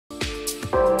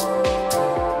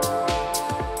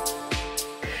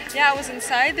I was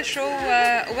inside. The show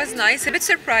was nice, a bit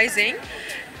surprising.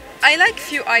 I like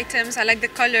few items. I like the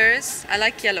colors. I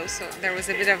like yellow, so there was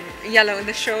a bit of yellow in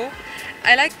the show.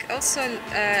 I like also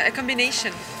a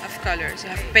combination of colors. You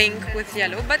have pink with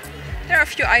yellow, but there are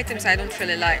a few items I don't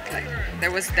really like. Like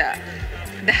there was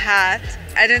the hat.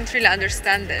 I didn't really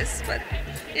understand this, but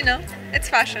you know, it's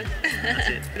fashion.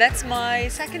 That's my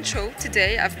second show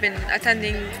today. I've been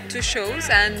attending 2 shows,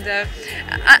 and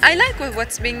I like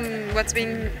what's being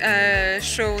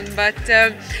shown. But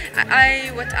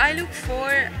what I look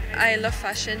for, I love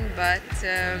fashion, but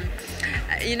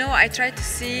you know, I try to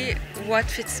see what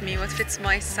fits me, what fits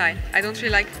my style. I don't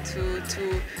really like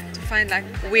to find like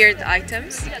weird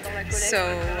items. So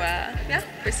yeah,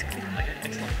 basically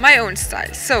my own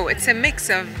style. So it's a mix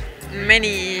of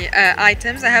many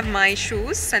items. I have my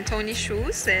shoes, Santoni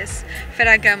shoes, this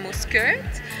Ferragamo skirt.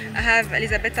 I have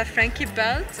Elisabetta Franchi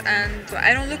belt, and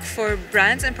I don't look for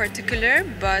brands in particular,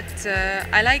 but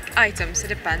I like items, it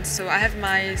depends. So I have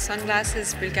my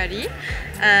sunglasses Bulgari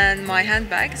and my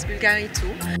handbags Bulgari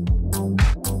too.